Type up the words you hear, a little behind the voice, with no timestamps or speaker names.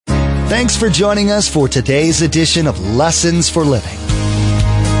Thanks for joining us for today's edition of Lessons for Living.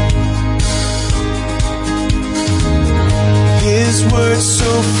 His word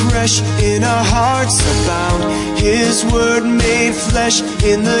so fresh in our hearts abound. His word made flesh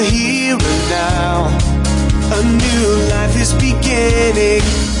in the here and now. A new life is beginning.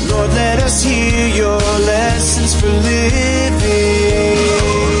 Lord, let us hear your lessons for living.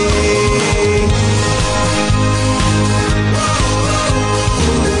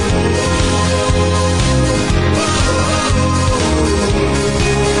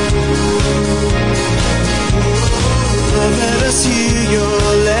 Let us hear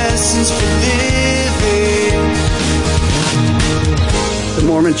your lessons for living. The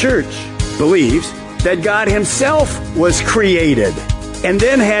Mormon Church believes that God himself was created and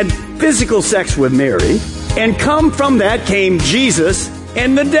then had physical sex with Mary, and from that came Jesus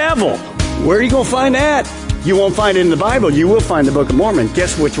and the devil. Where are you going to find that? You won't find it in the Bible. You will find the Book of Mormon.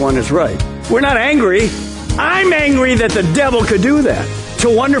 Guess which one is right? We're not angry. I'm angry that the devil could do that to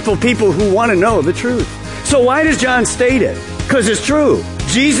wonderful people who want to know the truth. So why does John state it? Because it's true.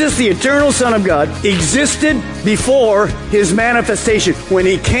 Jesus, the eternal Son of God, existed before his manifestation when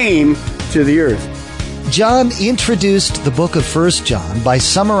he came to the earth. John introduced the book of 1 John by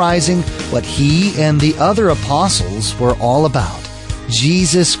summarizing what he and the other apostles were all about,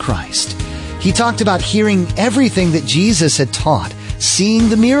 Jesus Christ. He talked about hearing everything that Jesus had taught, seeing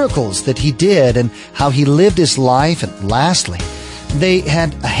the miracles that he did and how he lived his life, and lastly, they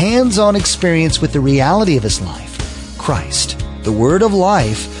had a hands-on experience with the reality of his life. Christ, the Word of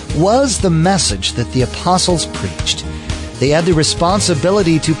Life, was the message that the apostles preached. They had the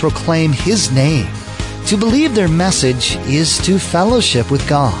responsibility to proclaim his name. To believe their message is to fellowship with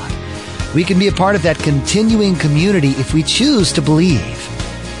God. We can be a part of that continuing community if we choose to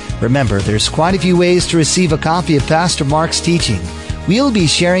believe. Remember, there's quite a few ways to receive a copy of Pastor Mark's teaching. We'll be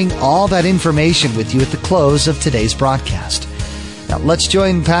sharing all that information with you at the close of today's broadcast. Now let's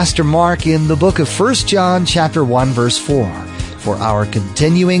join Pastor Mark in the book of 1 John chapter 1 verse 4 for our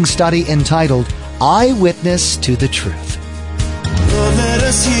continuing study entitled Eyewitness to the Truth. Lord, let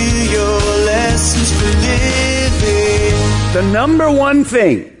us hear your lessons for living. The number one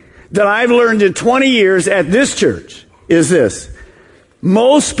thing that I've learned in 20 years at this church is this.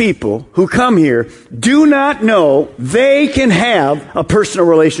 Most people who come here do not know they can have a personal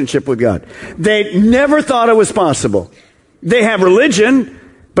relationship with God. They never thought it was possible. They have religion,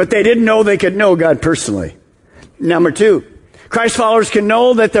 but they didn't know they could know God personally. Number two, Christ followers can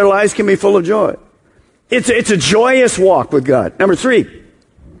know that their lives can be full of joy. It's a joyous walk with God. Number three,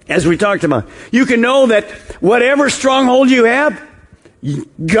 as we talked about, you can know that whatever stronghold you have,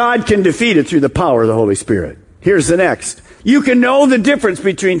 God can defeat it through the power of the Holy Spirit. Here's the next. You can know the difference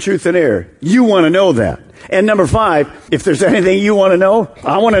between truth and error. You want to know that. And number five, if there's anything you want to know,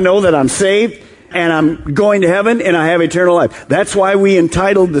 I want to know that I'm saved and I'm going to heaven and I have eternal life. That's why we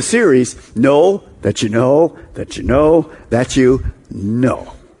entitled the series, Know That You Know, That You Know, That You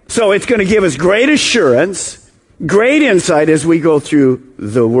Know. So it's going to give us great assurance, great insight as we go through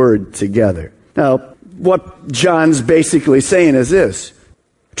the Word together. Now, what John's basically saying is this.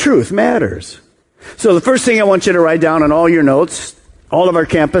 Truth matters. So the first thing I want you to write down on all your notes, all of our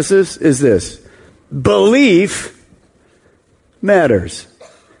campuses, is this. Belief matters.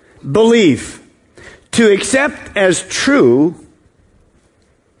 Belief. To accept as true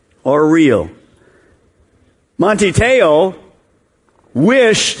or real. Monte Teo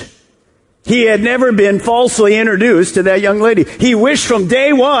wished he had never been falsely introduced to that young lady. He wished from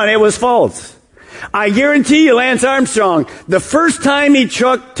day one it was false. I guarantee you, Lance Armstrong, the first time he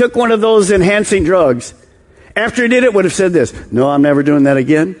took one of those enhancing drugs, after he did it, would have said this, no, I'm never doing that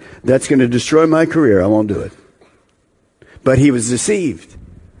again. That's going to destroy my career. I won't do it. But he was deceived.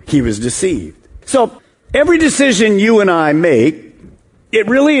 He was deceived. So every decision you and I make, it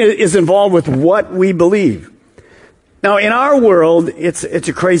really is involved with what we believe. Now, in our world, it's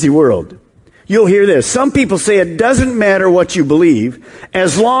a crazy world. You'll hear this. Some people say it doesn't matter what you believe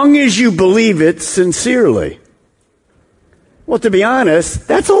as long as you believe it sincerely. Well, to be honest,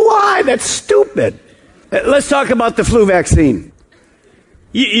 that's a lie. That's stupid. Let's talk about the flu vaccine.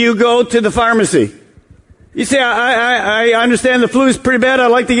 You go to the pharmacy. You say, I understand the flu is pretty bad. I'd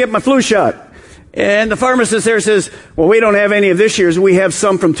like to get my flu shot. And the pharmacist there says, well, we don't have any of this year's. We have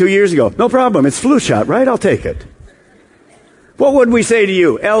some from 2 years ago. No problem. It's flu shot, right? I'll take it. What would we say to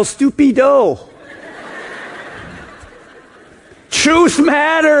you? El stupido. Truth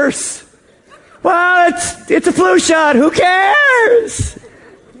matters. Well, it's a flu shot. Who cares?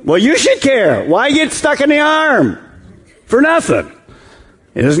 Well, you should care. Why get stuck in the arm? For nothing.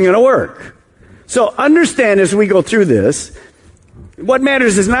 It isn't going to work. So understand as we go through this, What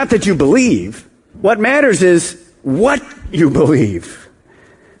matters is not that you believe. What matters is what you believe.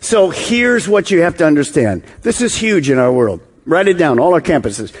 So here's what you have to understand. This is huge in our world. Write it down, all our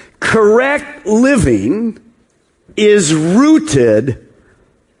campuses. Correct living is rooted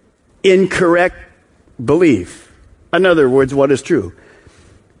in correct belief. In other words, what is true?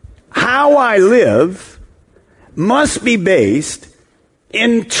 How I live must be based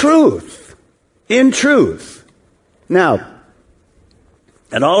in truth. In truth. Now,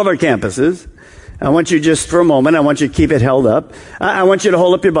 at all of our campuses, I want you just for a moment, I want you to keep it held up. I want you to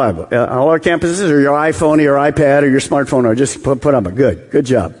hold up your Bible. All our campuses, or your iPhone, or your iPad, or your smartphone, or just put up a good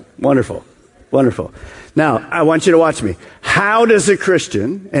job. Wonderful. Wonderful. Now, I want you to watch me. How does a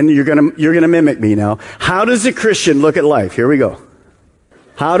Christian, and you're gonna mimic me now, how does a Christian look at life? Here we go.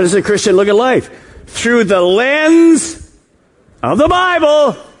 How does a Christian look at life? Through the lens of the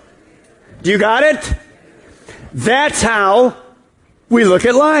Bible. Do you got it? That's how we look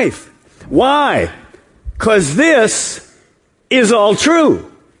at life. Why? Because this is all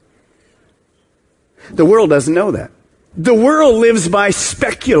true. The world doesn't know that. The world lives by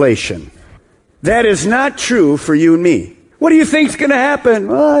speculation. That is not true for you and me. What do you think's going to happen?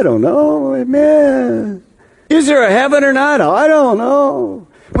 Well, I don't know. Man. Is there a heaven or not? I don't know.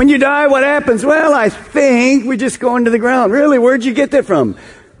 When you die, what happens? Well, I think we just go into the ground. Really? Where'd you get that from?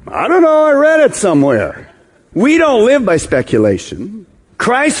 I don't know. I read it somewhere. We don't live by speculation.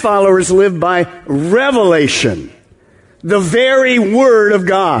 Christ followers live by revelation, the very Word of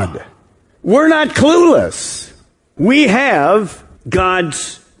God. We're not clueless. We have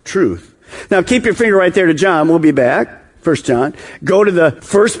God's truth. Now keep your finger right there to John. We'll be back. 1 John. Go to the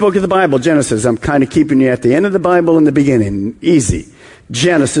first book of the Bible, Genesis. I'm kind of keeping you at the end of the Bible and the beginning. Easy.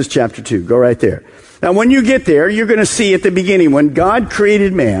 Genesis chapter 2. Go right there. Now when you get there, you're going to see at the beginning when God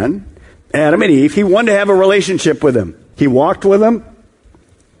created man, Adam and Eve, He wanted to have a relationship with them. He walked with them.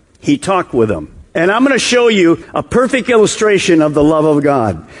 He talked with them. And I'm going to show you a perfect illustration of the love of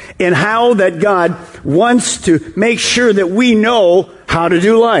God and how that God wants to make sure that we know how to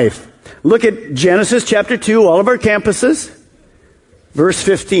do life. Look at Genesis chapter 2, all of our campuses, verse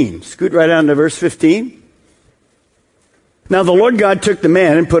 15. Scoot right down to verse 15. Now the Lord God took the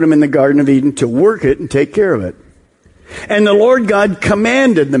man and put him in the Garden of Eden to work it and take care of it. And the Lord God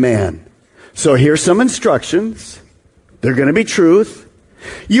commanded the man. So here's some instructions. They're going to be truth.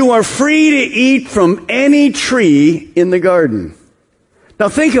 You are free to eat from any tree in the garden. Now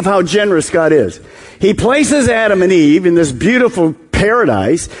think of how generous God is. He places Adam and Eve in this beautiful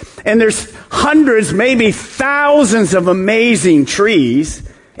paradise, and there's hundreds, maybe thousands of amazing trees.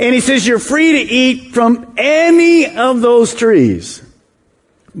 And He says, you're free to eat from any of those trees.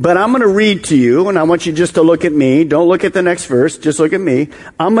 But I'm going to read to you, and I want you just to look at me. Don't look at the next verse. Just look at me.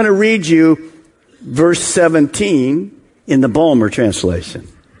 I'm going to read you verse 17 in the Balmer translation.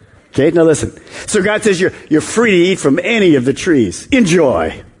 Okay, now listen. So God says you're free to eat from any of the trees.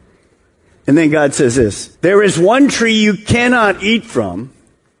 Enjoy. And then God says this, there is one tree you cannot eat from,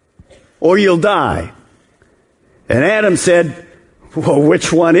 or you'll die. And Adam said, well,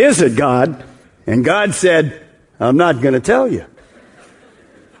 which one is it, God? And God said, I'm not going to tell you.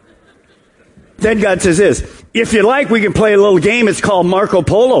 Then God says this, if you like, we can play a little game. It's called Marco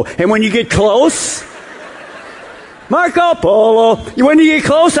Polo. And when you get close, Marco Polo, when you get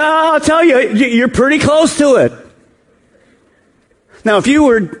close, I'll tell you, you're pretty close to it. Now,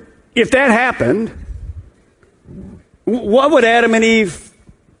 if that happened, what would Adam and Eve,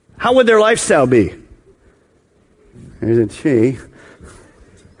 how would their lifestyle be? There's a tree.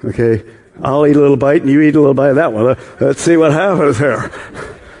 Okay, I'll eat a little bite and you eat a little bite of that one. Let's see what happens here.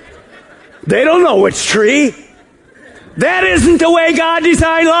 They don't know which tree. That isn't the way God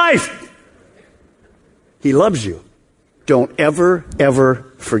designed life. He loves you. Don't ever,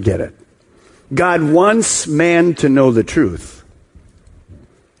 ever forget it. God wants man to know the truth.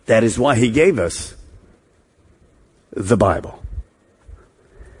 That is why He gave us the Bible.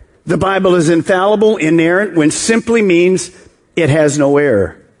 The Bible is infallible, inerrant, when simply means it has no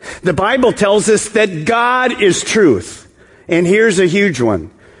error. The Bible tells us that God is truth. And here's a huge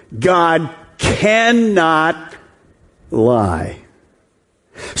one. God cannot lie.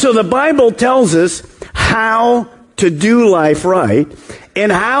 So the Bible tells us how to do life right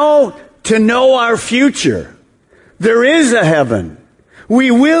and how to know our future. There is a heaven. We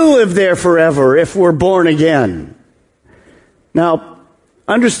will live there forever if we're born again. Now,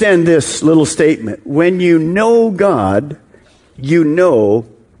 understand this little statement. When you know God, you know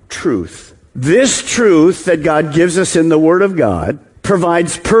truth. This truth that God gives us in the Word of God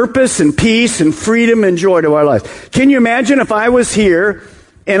provides purpose and peace and freedom and joy to our lives. Can you imagine if I was here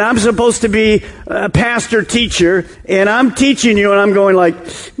and I'm supposed to be a pastor teacher, and I'm teaching you, and I'm going like,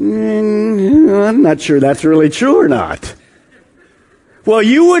 I'm not sure that's really true or not. Well,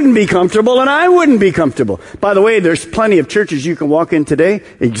 you wouldn't be comfortable, and I wouldn't be comfortable. By the way, there's plenty of churches you can walk in today.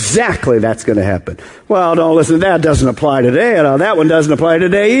 Exactly that's going to happen. Well, no, listen, that doesn't apply today. No, that one doesn't apply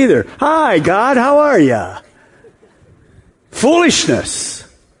today either. Hi, God, how are you?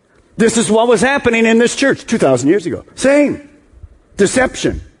 Foolishness. This is what was happening in this church 2,000 years ago. Same.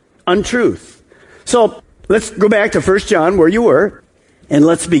 Deception. Untruth. So let's go back to 1 John where you were, and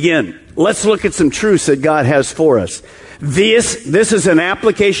let's begin. Let's look at some truths that God has for us. This is an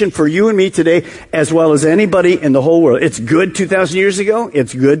application for you and me today as well as anybody in the whole world. It's good 2,000 years ago.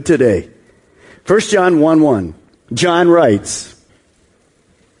 It's good today. 1 John 1:1. John writes,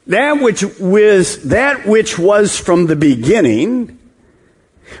 that which was from the beginning,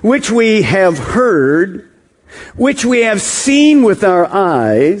 which we have heard, which we have seen with our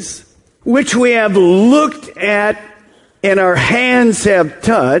eyes, which we have looked at and our hands have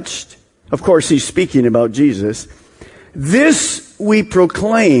touched. Of course, he's speaking about Jesus. This we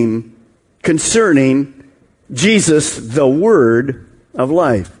proclaim concerning Jesus, the Word of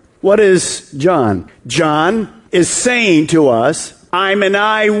life. What is John? John is saying to us, I'm an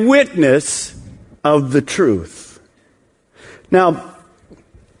eyewitness of the truth. Now,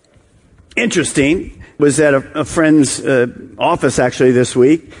 interesting, was at a friend's office actually this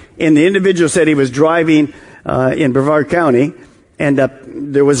week, and the individual said he was driving in Brevard County, and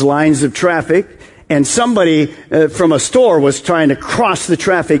there was lines of traffic, and somebody from a store was trying to cross the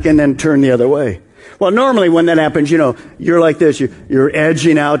traffic and then turn the other way. Well, normally when that happens, you're like this. You're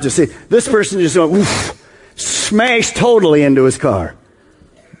edging out to see. This person just went, woof, smashed totally into his car.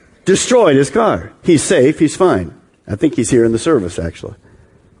 Destroyed his car. He's safe. He's fine. I think he's here in the service, actually.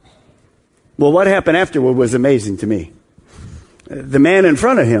 Well, what happened afterward was amazing to me. The man in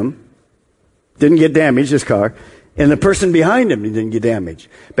front of him didn't get damaged, his car. And the person behind him didn't get damaged.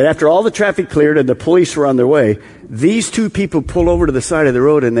 But after all the traffic cleared and the police were on their way, these two people pulled over to the side of the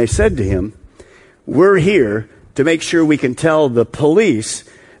road and they said to him, we're here to make sure we can tell the police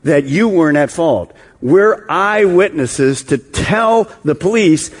that you weren't at fault. We're eyewitnesses to tell the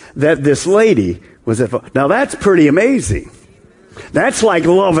police that this lady was at fault. Now that's pretty amazing. That's like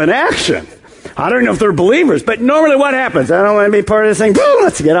love in action. I don't know if they're believers, but normally what happens? I don't want to be part of this thing. Boom,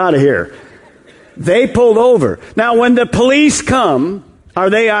 let's get out of here. They pulled over. Now, when the police come, are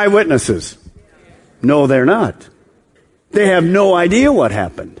they eyewitnesses? No, they're not. They have no idea what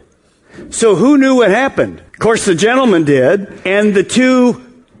happened. So who knew what happened? Of course, the gentleman did, and the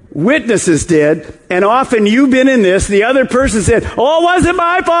two witnesses did, and often you've been in this, the other person said, oh, it wasn't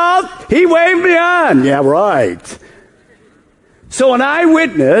my fault. He waved me on. Yeah, right. So an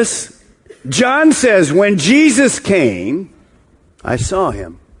eyewitness, John says, when Jesus came, I saw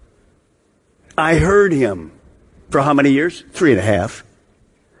him. I heard him. For how many years? 3.5.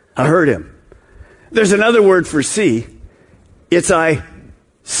 I heard him. There's another word for see. It's I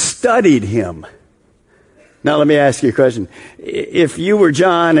studied him. Now let me ask you a question. If you were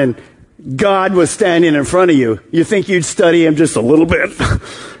John and God was standing in front of you, you think you'd study him just a little bit?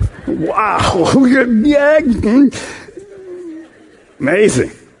 Wow.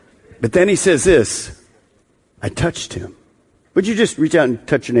 Amazing. But then he says this, I touched him. Would you just reach out and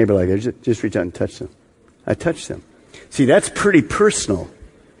touch your neighbor like that? Just reach out and touch them. I touched them. See, that's pretty personal.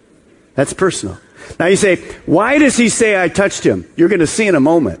 That's personal. Now you say, why does he say I touched him? You're going to see in a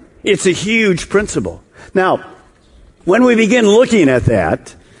moment. It's a huge principle. Now, when we begin looking at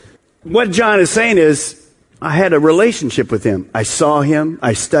that, what John is saying is, I had a relationship with him. I saw him.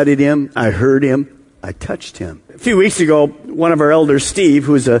 I studied him. I heard him. I touched him. A few weeks ago, one of our elders, Steve,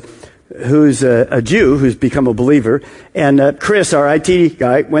 who's a Jew who's become a believer, and Chris, our IT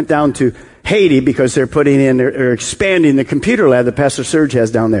guy, went down to Haiti because they're expanding the computer lab that Pastor Serge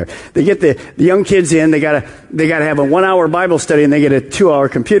has down there. They get the young kids in, they gotta have a 1-hour Bible study and they get a 2-hour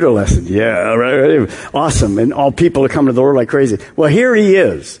computer lesson. Yeah, right. Awesome. And all people are coming to the Lord like crazy. Well, here he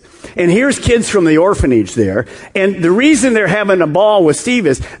is. And here's kids from the orphanage there. And the reason they're having a ball with Steve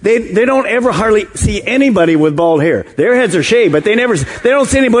is they don't ever hardly see anybody with bald hair. Their heads are shaved, but they don't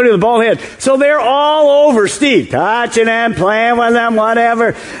see anybody with a bald head. So they're all over Steve, touching them, playing with them,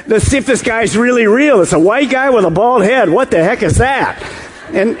 whatever. Let's see if this guy's really real. It's a white guy with a bald head. What the heck is that?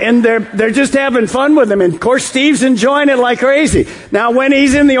 And they're just having fun with him. And of course, Steve's enjoying it like crazy. Now, when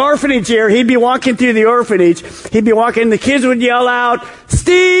he's in the orphanage here, he'd be walking through the orphanage. He'd be walking, the kids would yell out,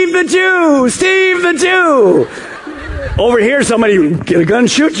 Steve the Jew! Steve the Jew! Over here, somebody would get a gun,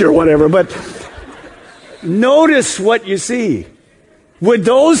 shoot you or whatever. But notice what you see. Would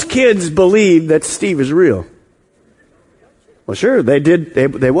those kids believe that Steve is real? Well, sure, they did.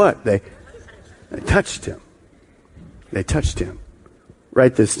 They what? They touched him. They touched him.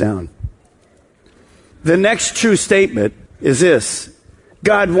 Write this down. The next true statement is this.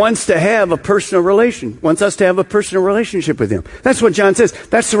 God wants to have a personal wants us to have a personal relationship with him. That's what John says.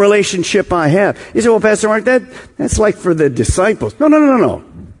 That's the relationship I have. You say, well, Pastor Mark, that's like for the disciples. No.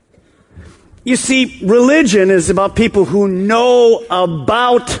 You see, religion is about people who know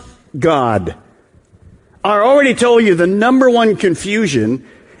about God. I already told you the number one confusion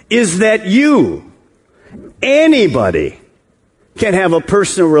is that anybody can have a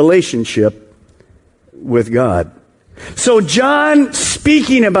personal relationship with God. So John,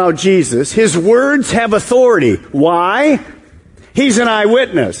 speaking about Jesus, his words have authority. Why? He's an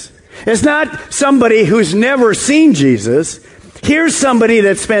eyewitness. It's not somebody who's never seen Jesus. Here's somebody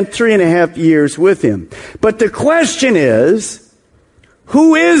that spent 3.5 years with him. But the question is,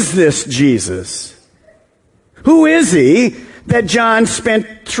 who is this Jesus? Who is he that John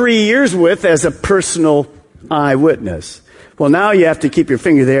spent 3 years with as a personal eyewitness? Well, now you have to keep your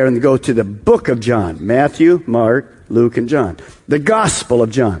finger there and go to the book of John. Matthew, Mark, Luke, and John. The Gospel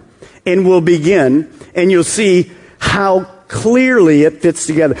of John. And we'll begin, and you'll see how clearly it fits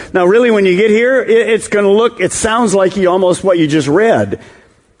together. Now, really, when you get here, it sounds like almost what you just read.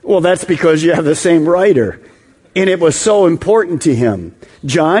 Well, that's because you have the same writer. And it was so important to him.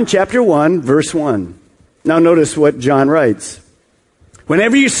 John chapter 1, verse 1. Now, notice what John writes.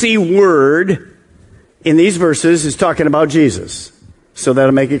 Whenever you see word in these verses, it's talking about Jesus. So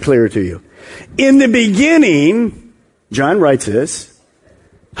that'll make it clearer to you. In the beginning, John writes this.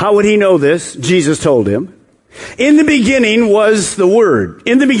 How would he know this? Jesus told him. In the beginning was the Word.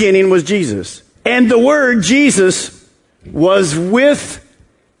 In the beginning was Jesus. And the Word, Jesus, was with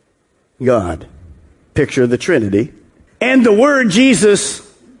God. Picture of the Trinity. And the Word, Jesus,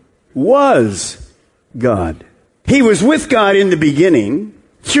 was God. He was with God in the beginning.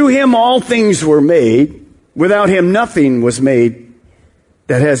 Through him all things were made. Without him nothing was made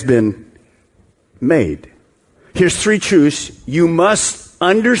that has been made. Here's 3 truths you must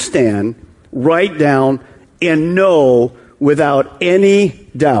understand, write down, and know without any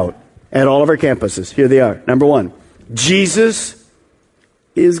doubt at all of our campuses. Here they are. Number 1, Jesus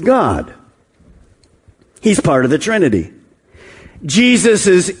is God. He's part of the Trinity. Jesus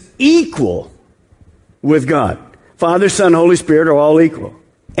is equal with God. Father, Son, Holy Spirit are all equal.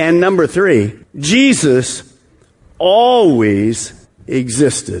 And number 3, Jesus always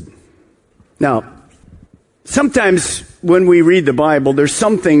existed. Now, sometimes when we read the Bible, there's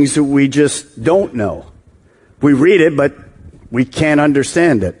some things that we just don't know. We read it, but we can't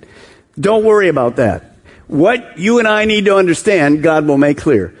understand it. Don't worry about that. What you and I need to understand, God will make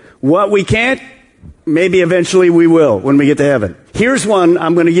clear. What we can't, maybe eventually we will when we get to heaven. Here's one.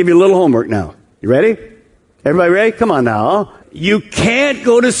 I'm going to give you a little homework now. You ready? Everybody ready? Come on now. You can't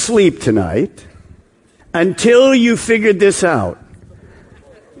go to sleep tonight until you figured this out.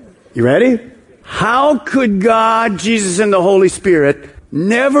 You ready? How could God, Jesus, and the Holy Spirit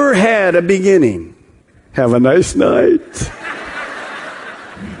never had a beginning? Have a nice night.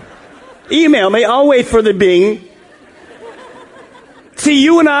 Email me. I'll wait for the bing. See,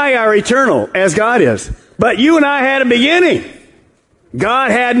 you and I are eternal, as God is. But you and I had a beginning.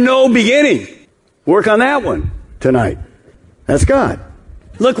 God had no beginning. Work on that one tonight. That's God.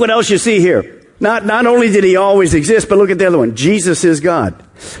 Look what else you see here. Not only did he always exist, but look at the other one. Jesus is God.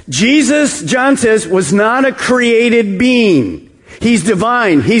 Jesus, John says, was not a created being. He's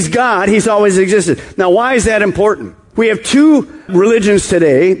divine. He's God. He's always existed. Now, why is that important? We have 2 religions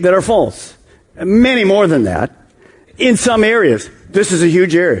today that are false. Many more than that. In some areas. This is a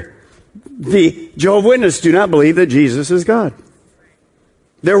huge area. The Jehovah's Witnesses do not believe that Jesus is God.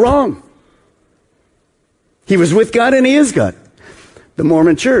 They're wrong. He was with God and he is God. The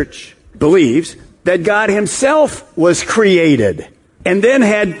Mormon Church believes that God himself was created and then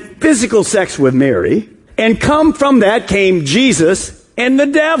had physical sex with Mary, and from that came Jesus and the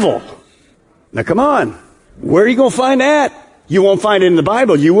devil. Now come on. Where are you going to find that? You won't find it in the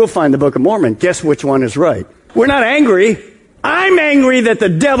Bible. You will find the Book of Mormon. Guess which one is right? We're not angry. I'm angry that the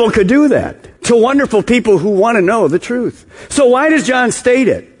devil could do that to wonderful people who want to know the truth. So why does John state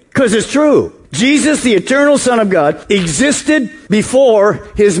it? Because it's true. Jesus, the eternal Son of God, existed before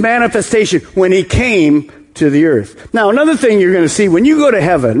his manifestation when he came to the earth. Now, another thing you're going to see, when you go to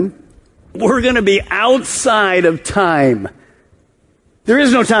heaven, we're going to be outside of time. There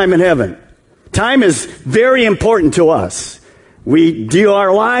is no time in heaven. Time is very important to us. We deal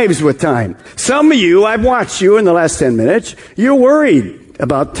our lives with time. Some of you, I've watched you in the last 10 minutes, you're worried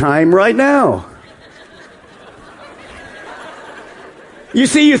about time right now. You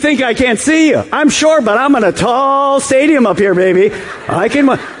see, you think I can't see you. I'm short, but I'm in a tall stadium up here, baby. I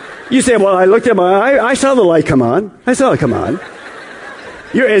can. You say, well, I looked at I saw the light come on. I saw it come on.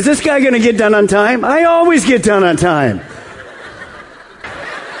 Is this guy going to get done on time? I always get done on time.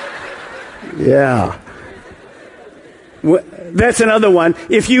 Yeah. That's another one.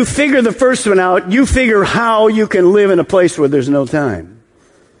 If you figure the first one out, you figure how you can live in a place where there's no time.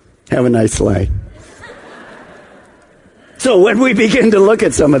 Have a nice life. So when we begin to look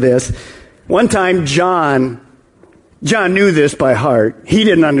at some of this, one time John knew this by heart. He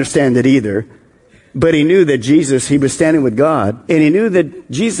didn't understand it either. But he knew that he was standing with God, and he knew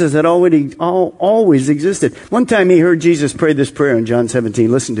that Jesus had always existed. One time he heard Jesus pray this prayer in John 17.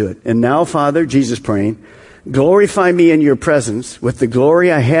 Listen to it. And now, Father, Jesus praying, glorify me in your presence with the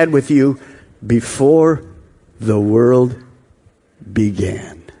glory I had with you before the world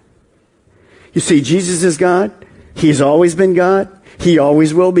began. You see, Jesus is God. He's always been God. He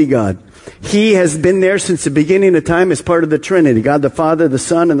always will be God. He has been there since the beginning of time as part of the Trinity. God the Father, the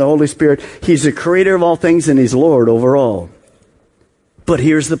Son, and the Holy Spirit. He's the creator of all things and He's Lord over all. But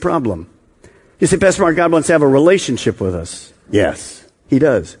here's the problem. You say, Pastor Mark, God wants to have a relationship with us. Yes, He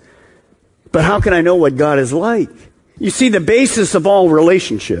does. But how can I know what God is like? You see, the basis of all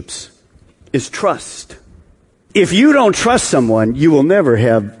relationships is trust. If you don't trust someone, you will never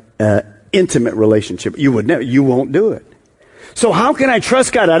have an intimate relationship. You won't do it. So how can I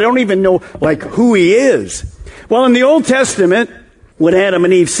trust God? I don't even know, who He is. Well, in the Old Testament, when Adam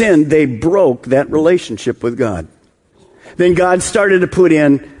and Eve sinned, they broke that relationship with God. Then God started to put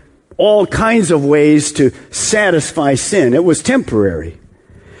in all kinds of ways to satisfy sin. It was temporary.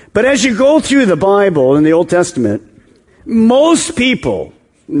 But as you go through the Bible in the Old Testament, most people,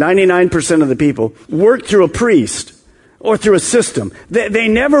 99% of the people, worked through a priest or through a system. They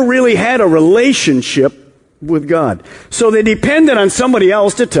never really had a relationship with God. So they depended on somebody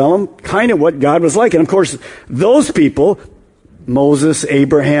else to tell them kind of what God was like. And of course, those people, Moses,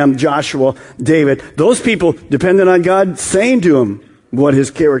 Abraham, Joshua, David, those people depended on God saying to them what His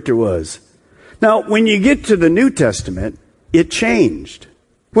character was. Now, when you get to the New Testament, it changed.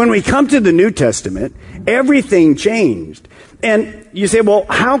 When we come to the New Testament, everything changed. And you say, well,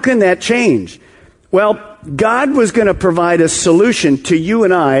 how can that change? Well, God was going to provide a solution to you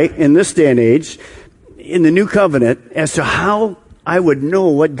and I in this day and age in the new covenant as to how I would know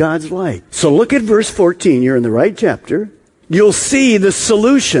what God's like. So look at verse 14. You're in the right chapter. You'll see the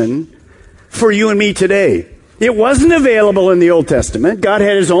solution for you and me today. It wasn't available in the Old Testament. God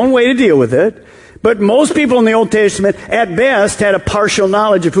had His own way to deal with it. But most people in the Old Testament, at best, had a partial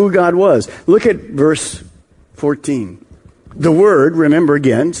knowledge of who God was. Look at verse 14. The Word, remember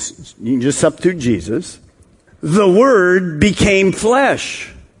again, you can just substitute Jesus. The Word became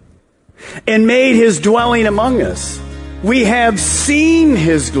flesh and made His dwelling among us. We have seen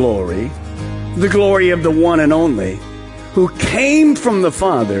His glory, the glory of the one and only, who came from the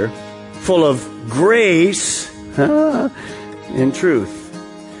Father, full of grace and truth.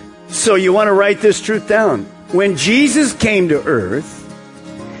 So you want to write this truth down. When Jesus came to earth,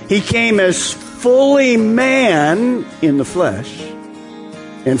 He came as fully man in the flesh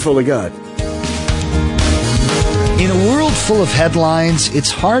and fully God. In a world full of headlines,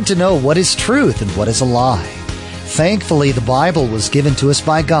 it's hard to know what is truth and what is a lie. Thankfully, the Bible was given to us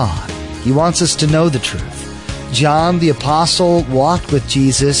by God. He wants us to know the truth. John the Apostle walked with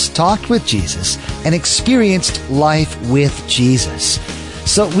Jesus, talked with Jesus, and experienced life with Jesus.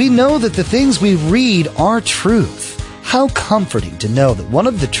 So we know that the things we read are truth. How comforting to know that one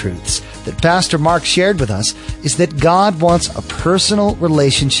of the truths that Pastor Mark shared with us is that God wants a personal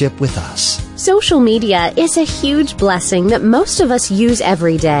relationship with us. Social media is a huge blessing that most of us use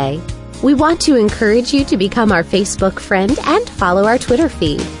every day. We want to encourage you to become our Facebook friend and follow our Twitter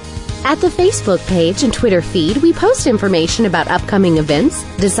feed. At the Facebook page and Twitter feed, we post information about upcoming events,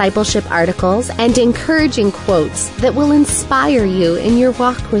 discipleship articles, and encouraging quotes that will inspire you in your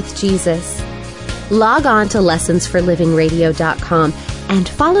walk with Jesus. Log on to lessonsforlivingradio.com and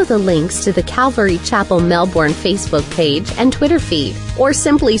follow the links to the Calvary Chapel Melbourne Facebook page and Twitter feed, or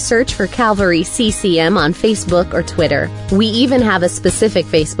simply search for Calvary CCM on Facebook or Twitter. We even have a specific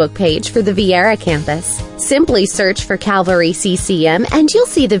Facebook page for the Viera campus. Simply search for Calvary CCM and you'll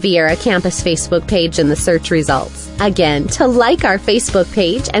see the Viera campus Facebook page in the search results. Again, to like our Facebook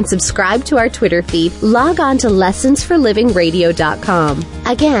page and subscribe to our Twitter feed, log on to lessonsforlivingradio.com.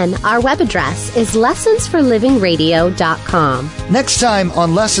 Again, our web address is lessonsforlivingradio.com. Next time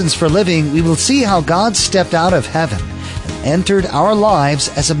on Lessons for Living, we will see how God stepped out of heaven and entered our lives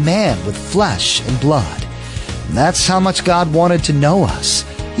as a man with flesh and blood. And that's how much God wanted to know us.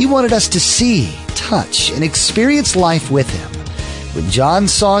 He wanted us to see, touch, and experience life with Him. When John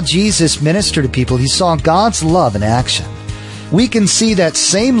saw Jesus minister to people, he saw God's love in action. We can see that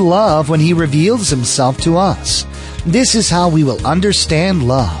same love when he reveals himself to us. This is how we will understand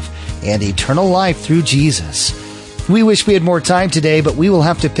love and eternal life through Jesus. We wish we had more time today, but we will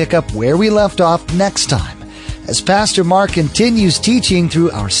have to pick up where we left off next time, as Pastor Mark continues teaching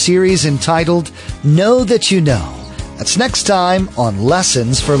through our series entitled, Know That You Know. That's next time on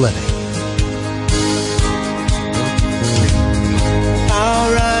Lessons for Living.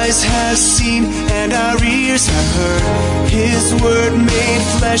 Our eyes have seen and our ears have heard His word made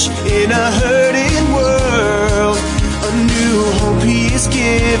flesh in a hurting world. A new hope He is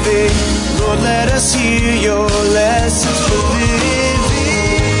giving. Lord, let us hear your lessons for